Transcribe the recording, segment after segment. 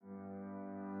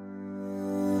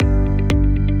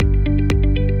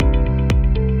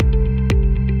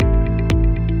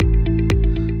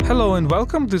and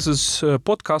welcome. This is a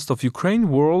podcast of Ukraine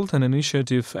World, an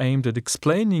initiative aimed at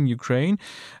explaining Ukraine.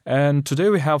 And today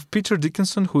we have Peter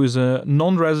Dickinson, who is a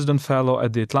non-resident fellow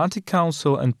at the Atlantic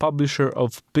Council and publisher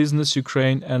of Business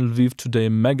Ukraine and Lviv Today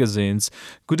magazines.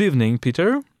 Good evening,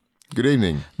 Peter. Good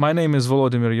evening. My name is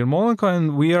Volodymyr Yermolenko,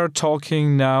 and we are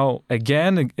talking now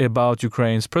again about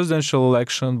Ukraine's presidential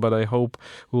election, but I hope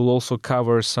we'll also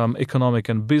cover some economic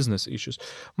and business issues.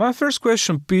 My first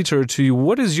question, Peter, to you,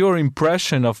 what is your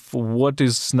impression of what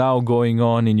is now going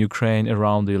on in Ukraine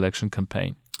around the election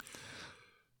campaign?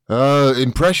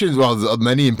 Impressions. Well,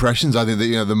 many impressions. I think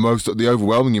that the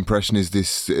overwhelming impression is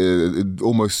this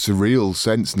almost surreal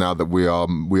sense now that we are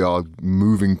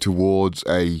moving towards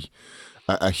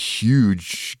a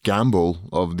huge gamble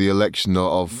of the election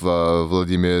of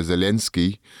Volodymyr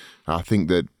Zelensky. I think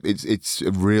that it's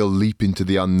a real leap into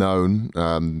the unknown.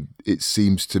 It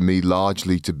seems to me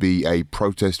largely to be a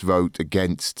protest vote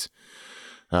against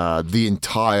the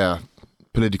entire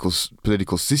political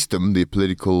system, the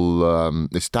political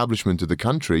establishment of the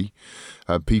country.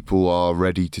 People are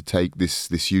ready to take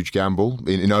this huge gamble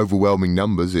in overwhelming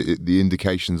numbers. The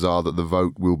indications are that the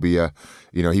vote will be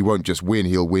he won't just win,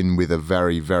 he'll win with a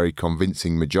very, very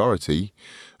convincing majority,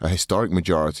 a historic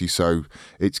majority. So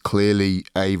it's clearly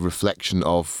a reflection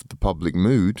of the public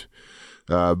mood.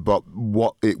 But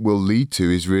what it will lead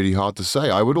to is really hard to say.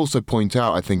 I would also point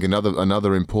out, I think,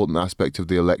 another important aspect of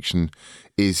the election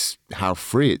is how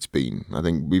free it's been. I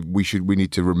think we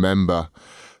need to remember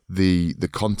the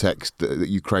context that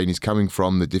Ukraine is coming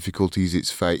from, the difficulties it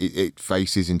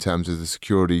faces in terms of the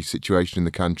security situation in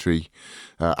the country,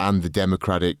 and the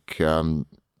democratic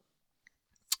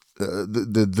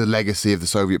the legacy of the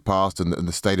Soviet past and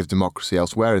the state of democracy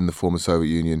elsewhere in the former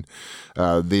Soviet Union.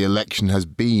 The election has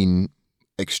been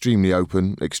extremely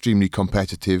open, extremely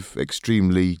competitive,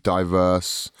 extremely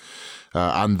diverse.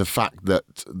 And the fact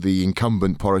that the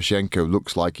incumbent Poroshenko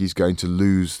looks like he's going to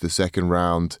lose the second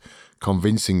round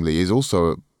convincingly is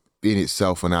also in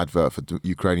itself an advert for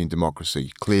Ukrainian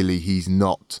democracy. Clearly, he's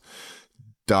not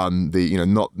done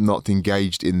not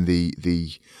engaged in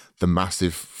the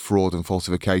massive fraud and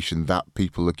falsification that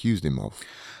people accused him of.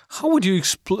 How would you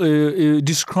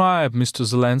describe Mr.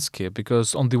 Zelensky?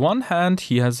 Because on the one hand,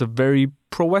 he has a very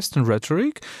pro-Western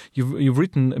rhetoric. You've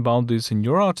written about this in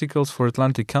your articles for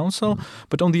Atlantic Council.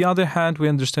 But on the other hand, we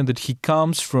understand that he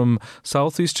comes from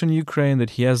southeastern Ukraine,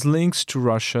 that he has links to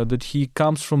Russia, that he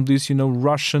comes from this,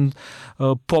 Russian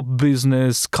pop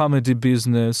business, comedy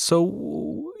business.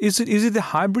 So is it a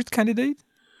hybrid candidate?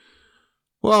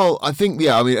 Well, I think,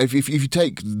 if you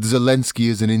take Zelensky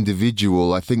as an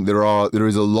individual, I think there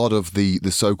is a lot of the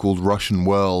so-called Russian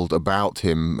world about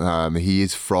him. He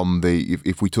is from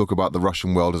if we talk about the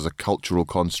Russian world as a cultural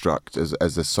construct, as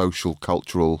a social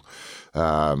cultural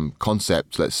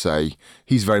concept, let's say,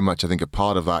 he's very much, I think, a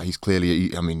part of that. He's clearly,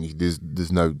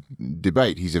 there's no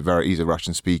debate. He's a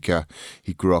Russian speaker.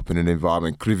 He grew up in an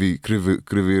environment, Kryvyi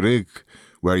Rih,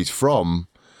 where he's from,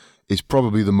 is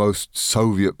probably the most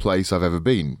Soviet place I've ever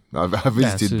been. I've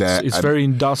visited there. It's very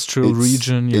industrial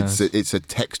region. Yes. It's a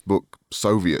textbook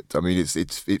Soviet. I mean,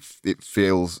 it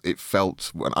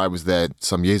felt when I was there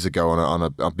some years ago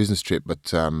on a business trip,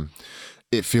 but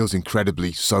it feels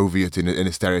incredibly Soviet in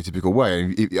a stereotypical way.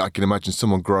 And I can imagine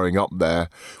someone growing up there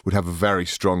would have a very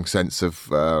strong sense of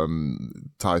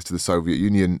ties to the Soviet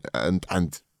Union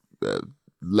and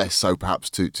less so perhaps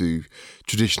to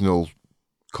traditional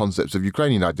concepts of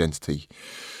Ukrainian identity.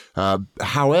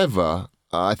 However,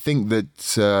 I think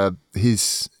that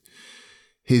his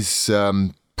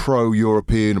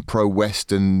pro-European,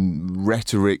 pro-Western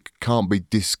rhetoric can't be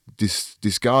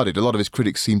discarded. A lot of his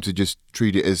critics seem to just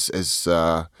treat it as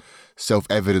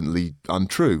self-evidently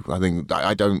untrue. I think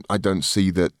I don't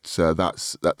see that I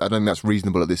don't think that's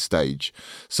reasonable at this stage.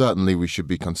 Certainly, we should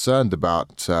be concerned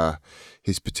about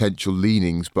his potential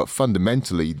leanings, but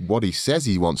fundamentally, what he says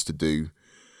he wants to do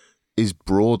is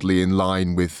broadly in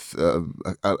line with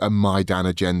a Maidan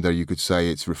agenda. You could say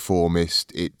it's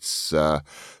reformist, it's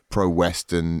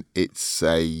pro-Western, it's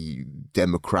a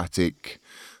democratic,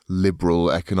 liberal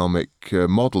economic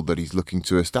model that he's looking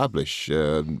to establish,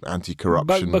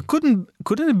 anti-corruption. But couldn't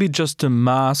it be just a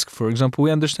mask? For example,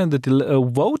 we understand that the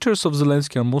voters of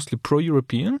Zelensky are mostly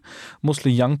pro-European,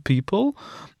 mostly young people.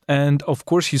 And of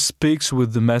course, he speaks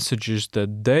with the messages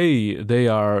that they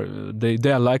are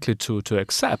likely to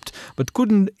accept. But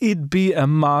couldn't it be a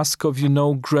mask of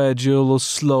gradual or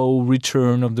slow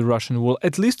return of the Russian world,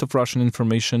 at least of Russian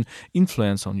information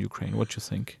influence on Ukraine? What do you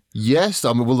think? Yes,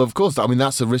 I mean, well, of course. I mean,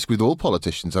 that's a risk with all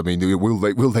politicians. I mean,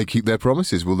 will they keep their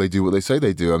promises? Will they do what they say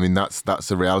they do? I mean,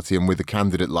 that's a reality. And with a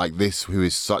candidate like this, who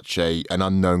is such an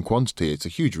unknown quantity, it's a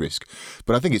huge risk.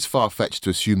 But I think it's far fetched to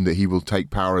assume that he will take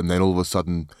power and then all of a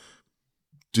sudden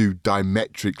do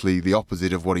diametrically the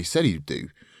opposite of what he said he'd do.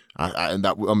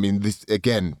 This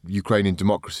again, Ukrainian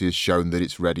democracy has shown that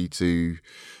it's ready to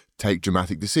take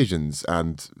dramatic decisions,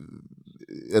 and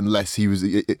unless he was,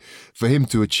 for him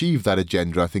to achieve that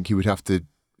agenda, I think he would have to,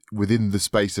 within the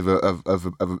space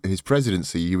of his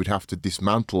presidency, he would have to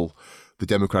dismantle the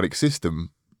democratic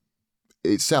system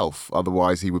itself.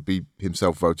 Otherwise, he would be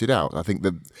himself voted out. I think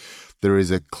that there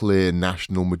is a clear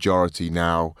national majority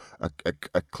now,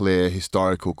 a clear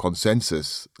historical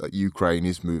consensus that Ukraine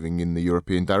is moving in the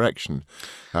European direction,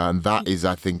 and that is,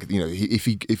 I think,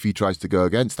 if he tries to go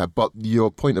against that. But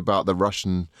your point about the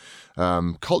Russian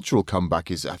cultural comeback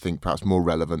is, I think, perhaps more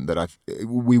relevant. That I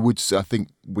think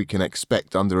we can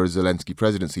expect under a Zelensky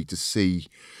presidency to see.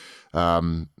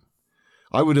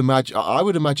 I would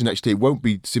imagine actually it won't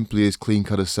be simply as clean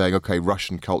cut as saying, okay,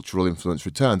 Russian cultural influence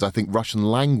returns. I think Russian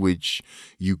language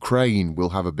Ukraine will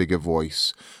have a bigger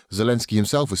voice. Zelensky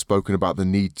himself has spoken about the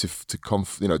need to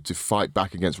fight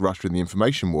back against Russia in the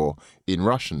information war in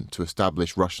Russian, to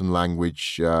establish Russian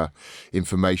language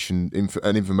information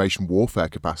warfare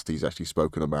capacity. He's actually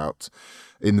spoken about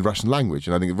in the Russian language,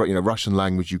 and I think Russian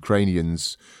language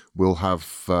Ukrainians will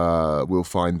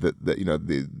find that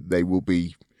they will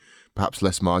be perhaps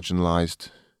less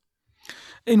marginalized.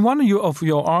 In one of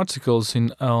your articles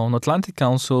on Atlantic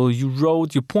Council,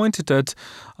 you pointed at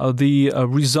the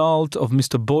result of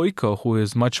Mr. Boyko, who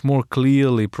is much more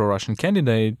clearly pro-Russian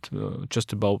candidate,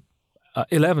 just about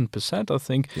 11%, I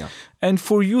think. Yeah. And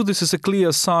for you, this is a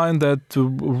clear sign that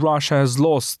Russia has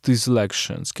lost these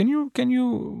elections. Can you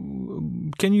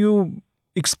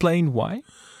explain why?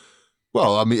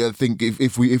 Well, I mean, I think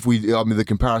if we, the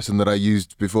comparison that I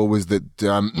used before was that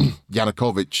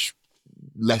Yanukovych,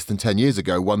 less than 10 years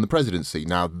ago, won the presidency.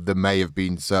 Now, there may have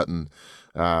been certain,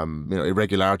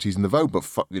 irregularities in the vote, but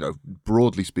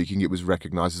broadly speaking, it was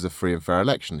recognised as a free and fair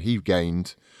election. He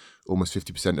gained almost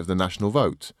 50% of the national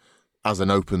vote as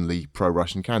an openly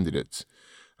pro-Russian candidate.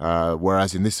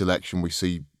 Whereas in this election, we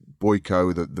see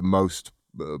Boyko, the most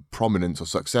prominent or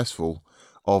successful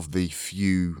of the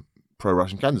few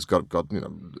pro-Russian candidates, got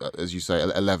as you say,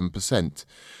 11%.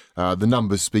 The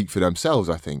numbers speak for themselves,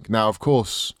 I think. Now, of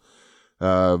course,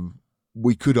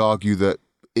 we could argue that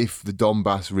if the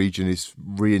Donbass region is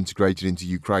reintegrated into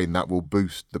Ukraine, that will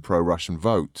boost the pro-Russian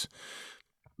vote.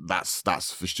 I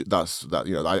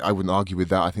wouldn't argue with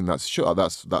that. I think that's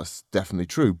definitely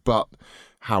true. But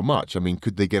how much? I mean,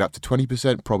 could they get up to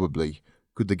 20%? Probably.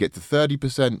 Could they get to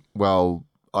 30%? Well,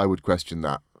 I would question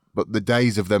that. But the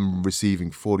days of them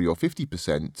receiving 40 or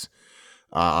 50%,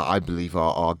 I believe,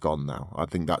 are gone now. I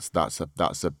think that's a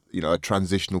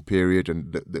transitional period,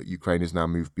 and that Ukraine has now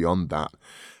moved beyond that.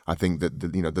 I think that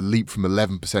the leap from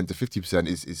 11% to 50%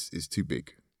 is too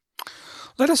big.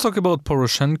 Let us talk about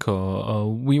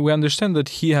Poroshenko. We understand that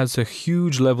he has a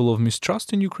huge level of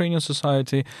mistrust in Ukrainian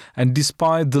society, and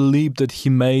despite the leap that he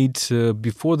made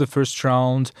before the first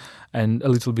round and a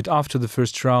little bit after the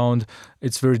first round,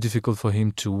 it's very difficult for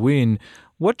him to win.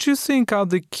 What do you think are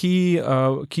the key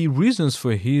reasons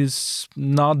for his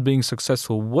not being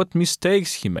successful? What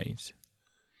mistakes he made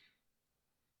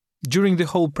during the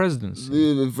whole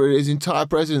presidency? For his entire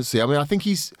presidency, I mean, I think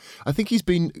he's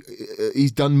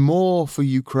done more for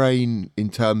Ukraine in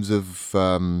terms of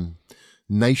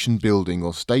nation building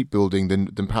or state building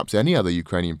than perhaps any other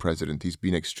Ukrainian president. He's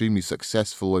been extremely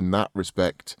successful in that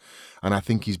respect, and I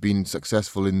think he's been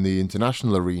successful in the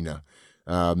international arena,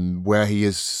 where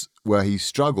he's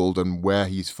struggled and where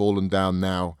he's fallen down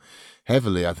now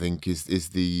heavily. I think is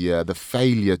the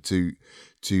failure to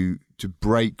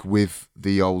break with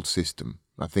the old system.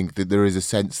 I think that there is a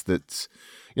sense that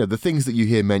the things that you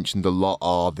hear mentioned a lot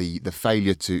are the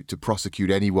failure to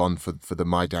prosecute anyone for the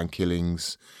Maidan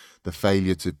killings, the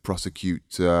failure to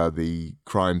prosecute the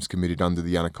crimes committed under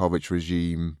the Yanukovych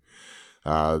regime,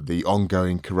 the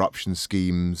ongoing corruption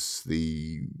schemes,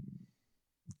 the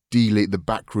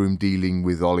backroom dealing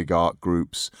with oligarch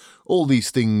groups. All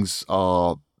these things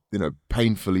are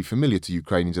painfully familiar to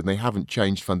Ukrainians, and they haven't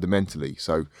changed fundamentally.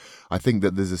 So I think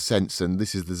that there's a sense, and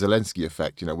this is the Zelensky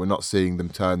effect, we're not seeing them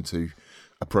turn to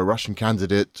a pro-Russian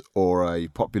candidate or a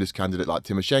populist candidate like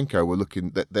Tymoshenko. We're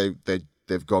looking that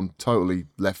they've gone totally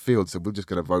left field. So we're just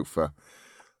going to vote for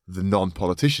the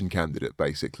non-politician candidate,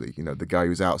 basically, the guy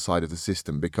who's outside of the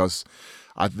system, because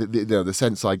the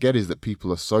sense I get is that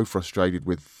people are so frustrated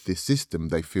with this system,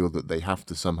 they feel that they have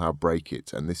to somehow break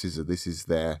it. And this is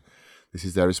This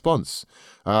is their response.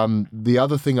 The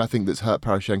other thing I think that's hurt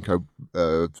Poroshenko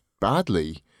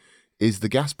badly is the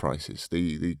gas prices,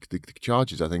 the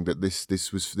charges. I think that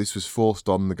this was forced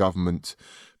on the government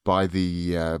by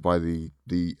the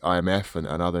IMF and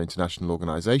other international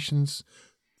organisations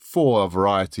for a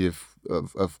variety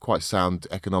of quite sound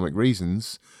economic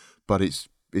reasons, but it's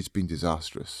been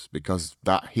disastrous because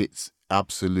that hits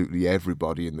absolutely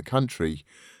everybody in the country,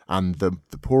 and the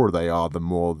poorer they are, the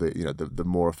more the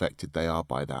more affected they are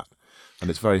by that. And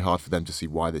it's very hard for them to see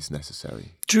why this is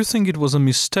necessary. Do you think it was a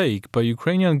mistake by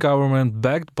Ukrainian government,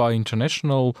 backed by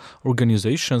international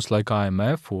organizations like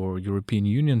IMF or European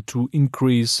Union, to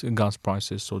increase gas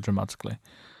prices so dramatically?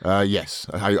 Yes,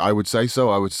 I would say so.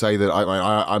 I would say that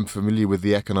I'm familiar with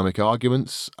the economic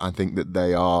arguments. I think that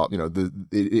they are,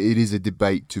 it is a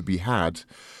debate to be had.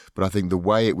 But I think the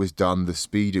way it was done, the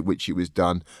speed at which it was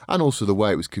done, and also the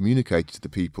way it was communicated to the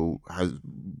people has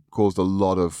caused a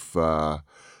lot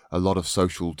of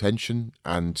social tension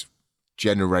and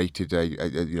generated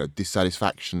a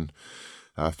dissatisfaction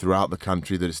throughout the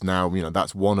country. That is now,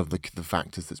 that's one of the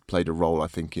factors that's played a role, I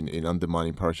think, in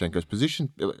undermining Poroshenko's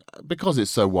position, because it's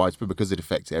so widespread, because it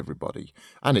affects everybody,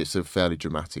 and it's a fairly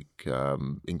dramatic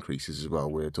increases as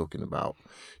well. We're talking about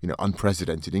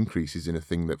unprecedented increases in a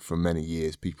thing that for many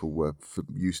years people were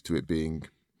used to it being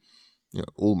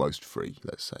almost free,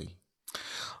 let's say.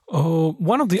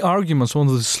 One of the arguments, one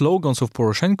of the slogans of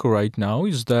Poroshenko right now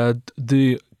is that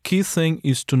the key thing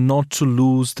is not to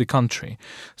lose the country.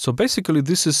 So basically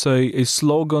this is a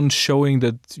slogan showing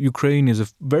that Ukraine is a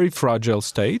very fragile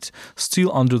state,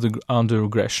 still under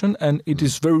aggression, and it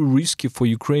is very risky for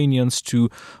Ukrainians to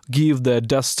give their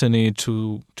destiny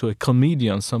to a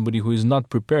comedian, somebody who is not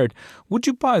prepared. Would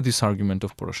you buy this argument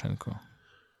of Poroshenko?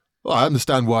 Well, I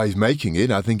understand why he's making it.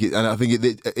 I think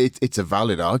it's a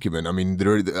valid argument. I mean,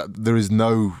 there is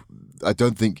no. I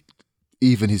don't think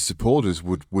even his supporters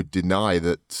would deny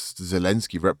that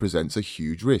Zelensky represents a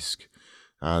huge risk,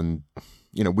 and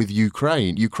with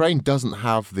Ukraine doesn't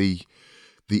have the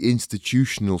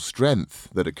institutional strength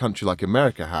that a country like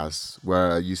America has,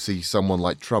 where you see someone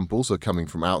like Trump also coming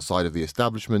from outside of the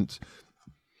establishment,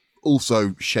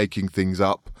 also shaking things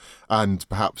up, and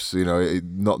perhaps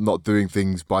not doing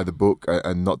things by the book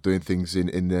and not doing things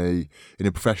in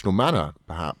a professional manner,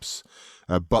 perhaps.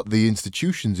 But the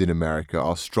institutions in America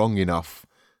are strong enough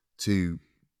to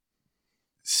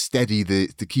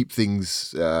to keep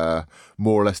things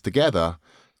more or less together,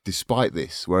 despite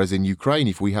this. Whereas in Ukraine,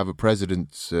 if we have a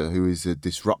president who is a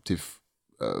disruptive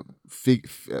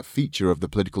feature of the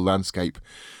political landscape,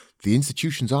 the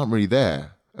institutions aren't really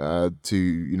there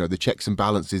to the checks and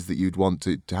balances that you'd want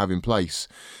to have in place.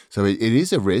 So it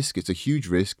is a risk. It's a huge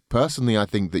risk. Personally, I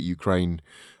think that Ukraine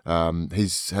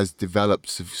has developed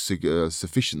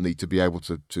sufficiently to be able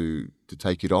to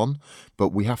take it on, but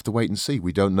we have to wait and see.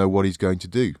 We don't know what he's going to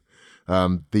do.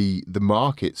 The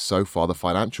markets so far, the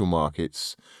financial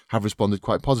markets, have responded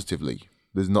quite positively.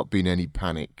 There's not been any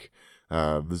panic.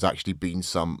 There's actually been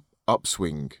some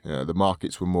upswing. The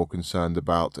markets were more concerned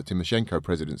about a Tymoshenko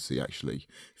presidency, actually,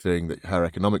 fearing that her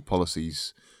economic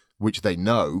policies, which they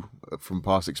know from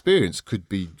past experience, could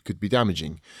be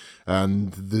damaging.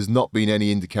 And there's not been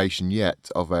any indication yet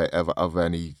of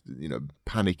any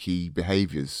panicky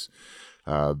behaviours.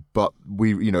 But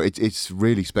it's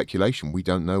really speculation. We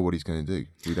don't know what he's going to do.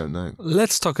 We don't know.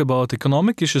 Let's talk about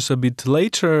economic issues a bit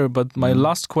later. But my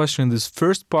last question in this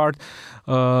first part,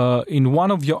 in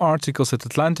one of your articles at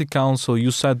Atlantic Council,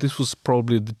 you said this was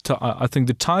probably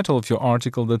the title of your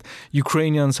article, that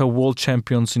Ukrainians are world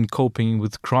champions in coping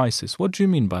with crisis. What do you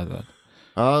mean by that?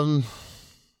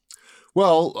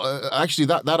 Actually,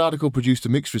 that article produced a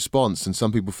mixed response, and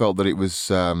some people felt that it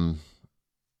was a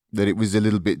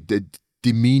little bit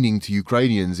demeaning to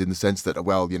Ukrainians, in the sense that,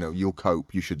 you'll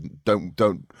cope, you should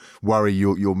don't worry,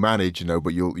 you'll manage,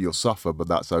 but you'll suffer, but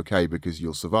that's okay because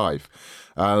you'll survive,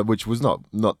 which was not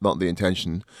the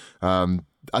intention.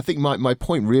 I think my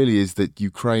point really is that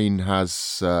Ukraine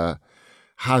has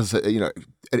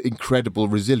incredible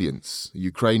resilience.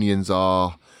 Ukrainians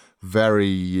are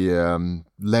very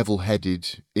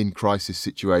level-headed in crisis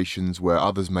situations where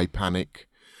others may panic,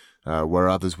 where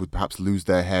others would perhaps lose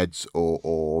their heads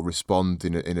or respond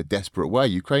in a desperate way.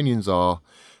 Ukrainians are,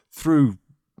 through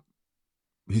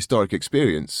historic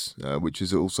experience, which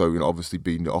has also obviously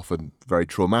been often very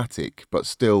traumatic, but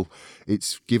still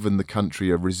it's given the country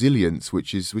a resilience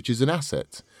which is an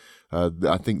asset.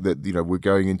 I think that we're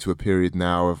going into a period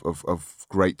now of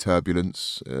great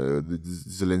turbulence.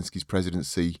 Zelensky's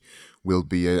presidency will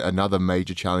be another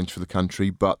major challenge for the country,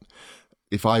 but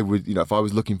if I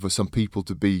was looking for some people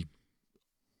to be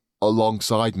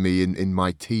alongside me in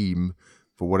my team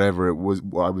for whatever it was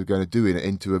what I was going to do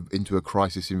into a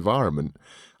crisis environment,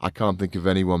 I can't think of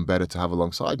anyone better to have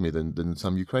alongside me than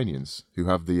some Ukrainians who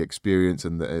have the experience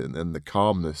and the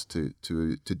calmness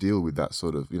to deal with that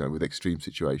sort of, with extreme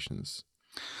situations.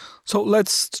 So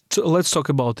let's talk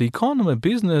about the economy,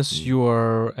 business. You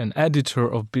are an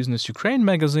editor of Business Ukraine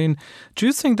magazine. Do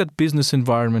you think that business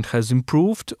environment has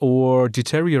improved or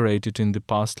deteriorated in the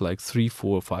past 3,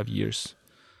 4, 5 years?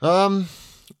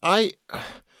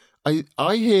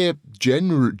 I hear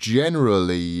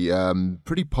generally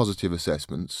pretty positive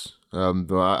assessments.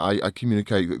 I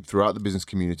communicate throughout the business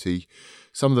community.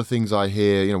 Some of the things I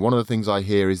hear, one of the things I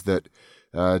hear is that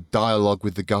dialogue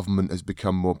with the government has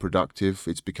become more productive.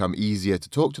 It's become easier to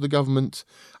talk to the government,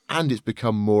 and it's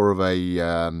become more of a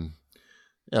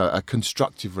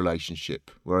constructive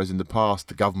relationship. Whereas in the past,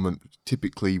 the government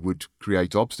typically would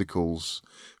create obstacles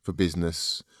for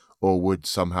business, or would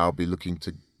somehow be looking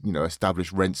to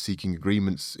establish rent-seeking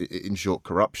agreements, in short,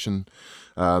 corruption.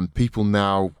 People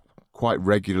now quite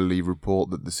regularly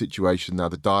report that the situation now,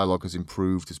 the dialogue has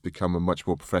improved, has become a much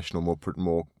more professional,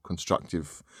 more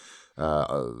constructive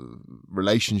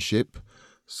relationship.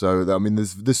 So,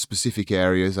 there's specific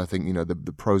areas. I think,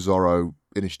 the ProZorro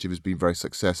initiative has been very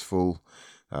successful.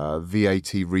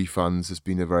 VAT refunds has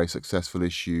been a very successful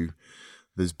issue.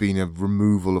 There's been a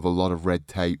removal of a lot of red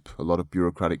tape, a lot of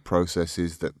bureaucratic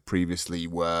processes that previously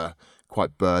were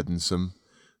quite burdensome.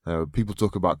 People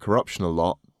talk about corruption a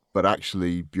lot, but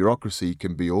actually bureaucracy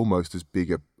can be almost as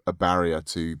big a barrier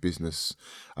to business,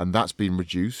 and that's been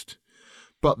reduced.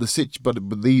 But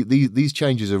these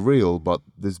changes are real, but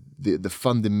the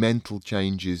fundamental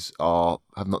changes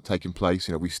have not taken place.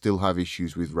 We still have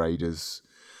issues with raiders,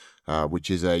 which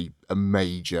is a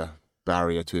major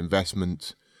barrier to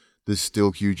investment. There's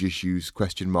still huge issues,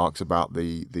 question marks about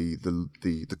the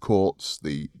courts,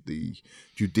 the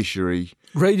judiciary.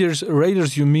 Raiders,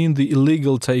 you mean the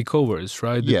illegal takeovers,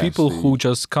 right? The people who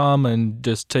just come and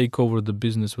just take over the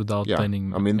business without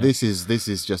paying. This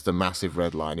is just a massive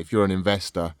red line. If you're an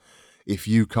investor, if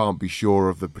you can't be sure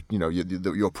of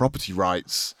your property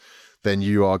rights, then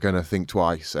you are going to think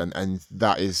twice, and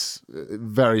that is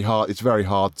very hard. It's very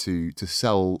hard to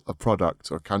sell a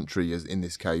product or a country, as in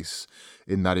this case,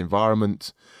 in that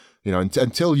environment.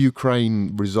 Until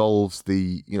Ukraine resolves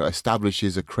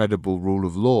establishes a credible rule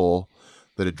of law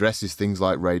that addresses things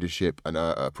like raidership and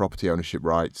property ownership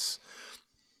rights,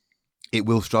 it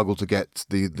will struggle to get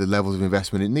the levels of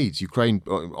investment it needs. Ukraine,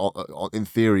 in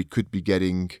theory, could be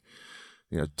getting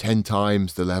 10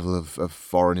 times the level of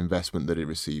foreign investment that it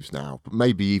receives now, but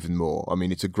maybe even more.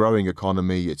 It's a growing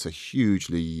economy. It's a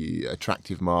hugely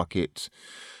attractive market.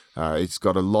 It's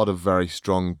got a lot of very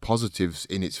strong positives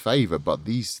in its favor, but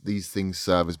these things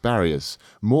serve as barriers.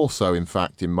 More so, in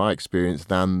fact, in my experience,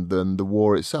 than the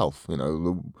war itself.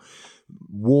 The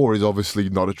war is obviously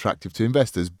not attractive to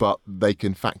investors, but they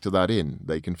can factor that in.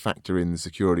 They can factor in the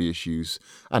security issues,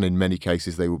 and in many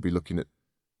cases, they will be looking at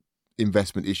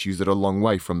investment issues that are a long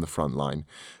way from the front line,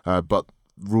 but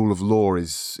rule of law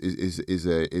is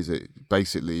a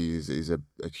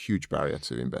huge barrier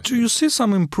to investment. Do you see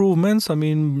some improvements?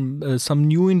 Some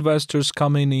new investors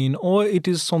coming in, or it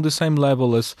is on the same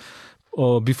level as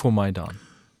before Maidan?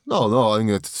 No. I think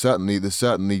there's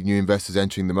certainly new investors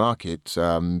entering the market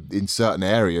in certain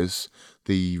areas.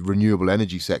 The renewable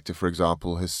energy sector, for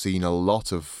example, has seen a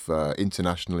lot of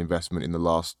international investment in the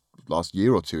last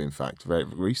year or two, in fact, very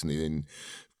recently, in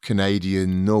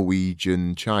Canadian,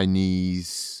 Norwegian,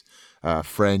 Chinese,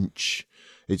 French.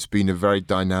 It's been a very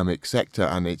dynamic sector,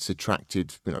 and it's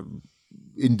attracted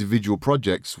individual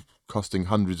projects costing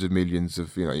hundreds of millions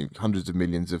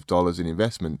of dollars in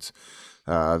investment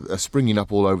are springing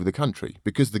up all over the country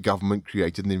because the government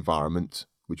created an environment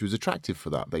which was attractive for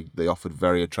that. They offered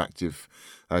very attractive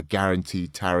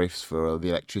guaranteed tariffs for the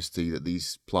electricity that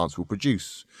these plants will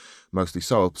produce, mostly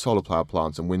solar power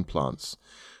plants and wind plants.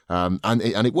 And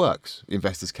it works.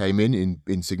 Investors came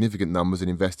in significant numbers and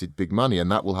invested big money,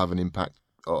 and that will have an impact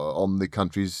on the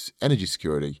country's energy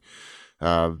security.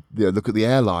 Look at the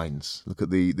airlines. Look at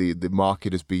the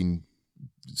market has been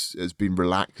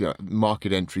relaxed.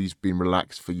 Market entry's been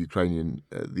relaxed for the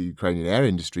Ukrainian air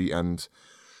industry, and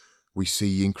we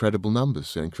see incredible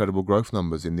numbers, incredible growth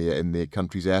numbers in the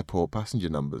country's airport passenger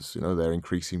numbers. They're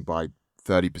increasing by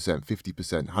 30%,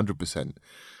 50%, 100%.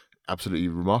 Absolutely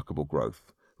remarkable growth.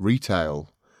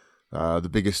 Retail, the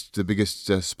biggest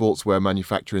sportswear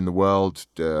manufacturer in the world,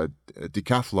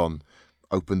 Decathlon,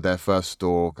 opened their first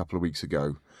store a couple of weeks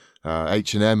ago.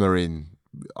 H&M are in.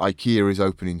 IKEA is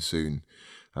opening soon.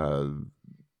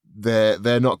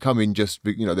 They're not coming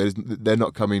they're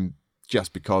not coming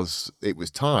just because it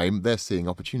was time. They're seeing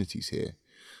opportunities here.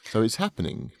 So it's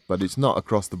happening, but it's not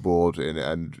across the board,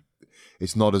 and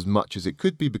it's not as much as it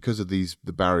could be because of the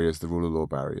barriers, the rule of law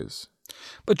barriers.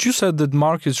 But you said that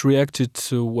markets reacted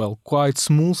quite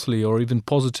smoothly or even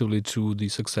positively to the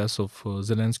success of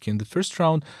Zelensky in the first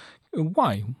round.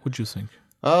 Why would you think?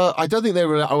 I don't think they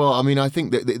were. Well, I mean, I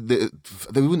think that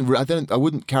they wouldn't. I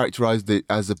wouldn't characterize it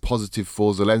as a positive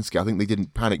for Zelensky. I think they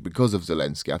didn't panic because of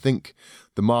Zelensky. I think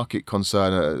the market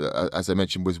concern, as I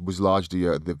mentioned, was largely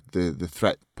the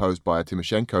threat posed by a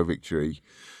Tymoshenko victory.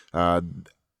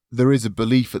 There is a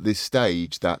belief at this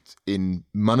stage that in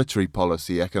monetary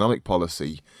policy, economic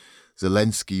policy,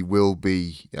 Zelensky will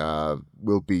be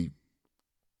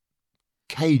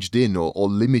caged in or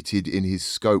limited in his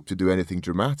scope to do anything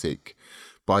dramatic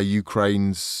by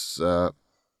Ukraine's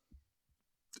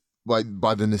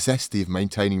by the necessity of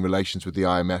maintaining relations with the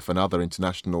IMF and other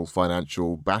international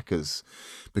financial backers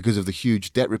because of the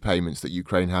huge debt repayments that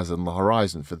Ukraine has on the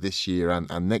horizon for this year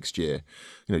and next year.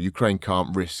 Ukraine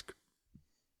can't risk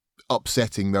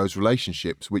upsetting those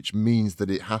relationships, which means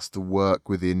that it has to work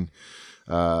within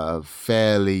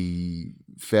fairly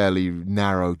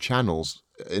narrow channels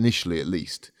initially, at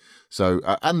least. So,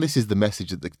 and this is the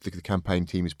message that the campaign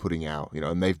team is putting out.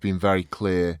 And they've been very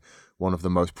clear. One of the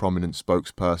most prominent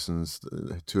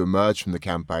spokespersons to emerge from the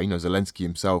campaign, Zelensky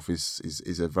himself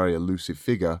is a very elusive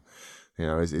figure.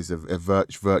 Is a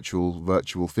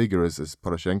virtual figure, as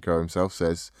Poroshenko himself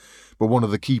says. But one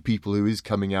of the key people who is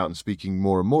coming out and speaking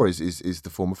more and more is the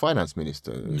former finance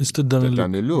minister, Mr.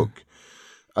 Daniluk.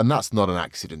 And that's not an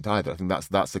accident either. I think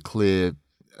that's a clear.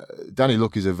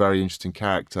 Daniluk is a very interesting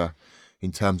character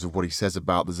in terms of what he says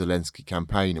about the Zelensky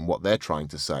campaign and what they're trying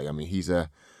to say. I mean, he's a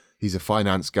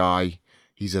finance guy.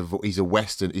 He's a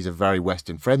very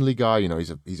Western friendly guy.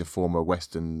 He's a former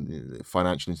Western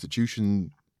financial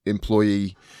institution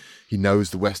employee. He knows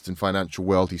the Western financial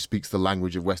world. He speaks the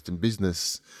language of Western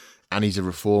business, and he's a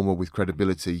reformer with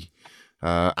credibility.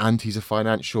 And he's a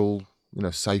financial,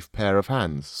 safe pair of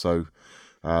hands. So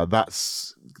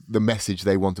that's the message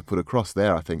they want to put across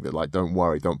there. I think that don't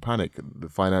worry, don't panic. The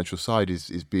financial side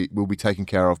will be taken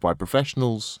care of by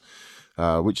professionals.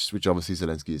 Which obviously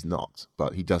Zelensky is not,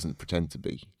 but he doesn't pretend to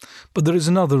be. But there is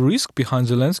another risk behind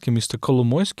Zelensky, Mr.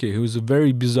 Kolomoisky, who is a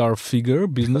very bizarre figure,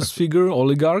 business figure,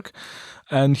 oligarch,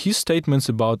 and his statements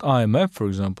about IMF, for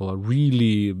example, are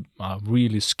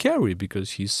really scary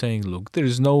because he's saying, look,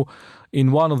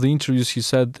 in one of the interviews he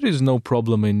said there is no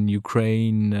problem in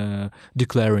Ukraine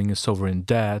declaring a sovereign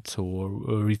debt or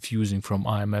refusing from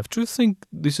IMF. Do you think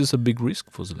this is a big risk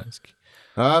for Zelensky?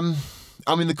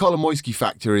 I mean, the Kolomoisky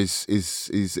factor is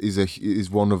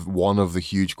one of the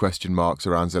huge question marks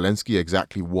around Zelensky.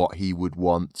 Exactly what he would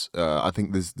want. I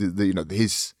think there's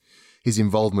his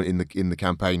involvement in the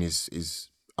campaign is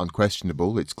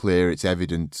unquestionable. It's clear. It's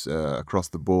evident across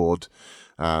the board.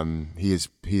 He is.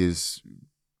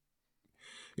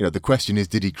 The question is,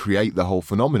 did he create the whole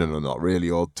phenomenon or not? Really,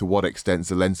 or to what extent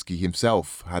Zelensky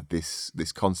himself had this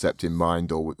concept in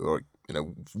mind, or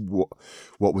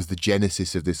what was the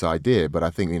genesis of this idea? But I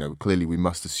think clearly we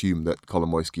must assume that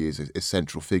Kolomoisky is a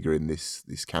central figure in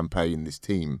this campaign, this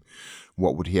team.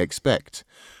 What would he expect?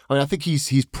 I mean, I think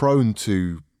he's prone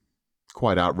to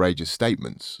quite outrageous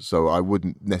statements, so I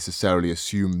wouldn't necessarily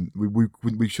assume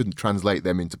we shouldn't translate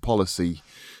them into policy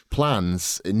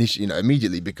plans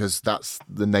immediately, because that's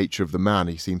the nature of the man.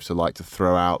 He seems to like to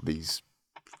throw out these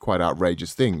quite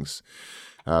outrageous things,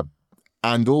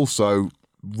 and also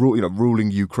ruling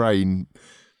Ukraine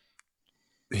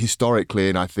historically,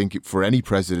 and I think for any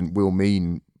president, will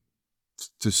mean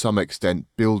to some extent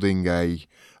building a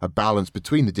balance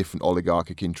between the different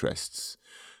oligarchic interests.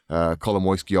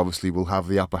 Kolomoisky obviously will have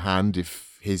the upper hand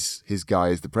if his guy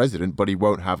is the president, but he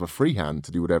won't have a free hand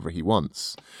to do whatever he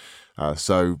wants.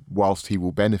 So whilst he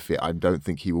will benefit, I don't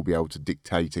think he will be able to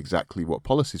dictate exactly what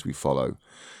policies we follow.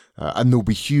 And there'll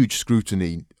be huge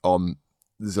scrutiny on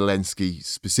Zelensky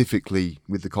specifically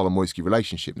with the Kolomoisky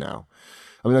relationship now.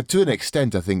 I mean, to an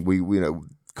extent, I think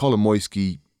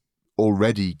Kolomoisky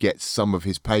already gets some of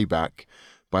his payback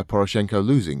by Poroshenko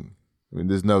losing. I mean,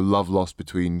 there's no love lost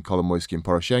between Kolomoisky and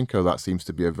Poroshenko. That seems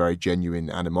to be a very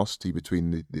genuine animosity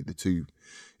between the two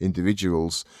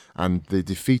individuals. And the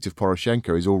defeat of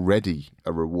Poroshenko is already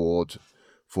a reward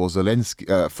for Zelensky,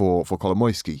 for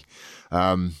Kolomoisky.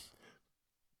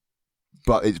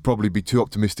 But it'd probably be too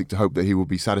optimistic to hope that he will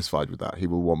be satisfied with that. He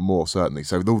will want more, certainly.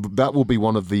 So that will be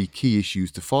one of the key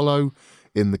issues to follow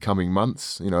in the coming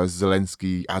months. As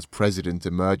Zelensky, as president,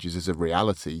 emerges as a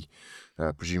reality,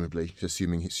 presumably,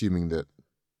 assuming that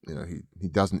he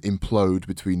doesn't implode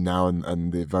between now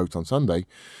and the vote on Sunday,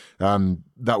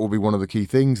 that will be one of the key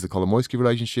things. The Kolomoisky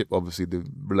relationship, obviously the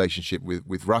relationship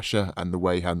with Russia and the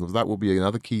way he handles that will be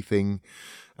another key thing,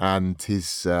 and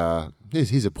his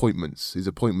appointments to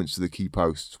the key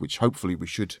posts, which hopefully we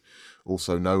should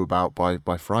also know about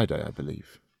by Friday, I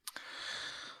believe.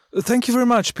 Thank you very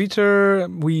much, Peter.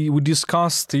 We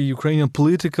discussed the Ukrainian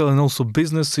political and also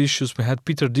business issues. We had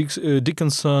Peter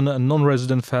Dickinson, a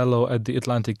non-resident fellow at the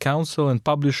Atlantic Council and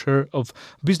publisher of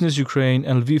Business Ukraine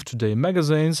and Lviv Today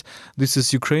magazines. This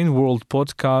is Ukraine World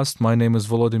Podcast. My name is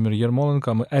Volodymyr Yermolenko.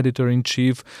 I'm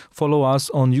editor-in-chief. Follow us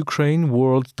on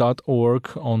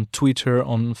ukraineworld.org, on Twitter,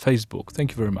 on Facebook.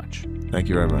 Thank you very much. Thank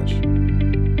you very much.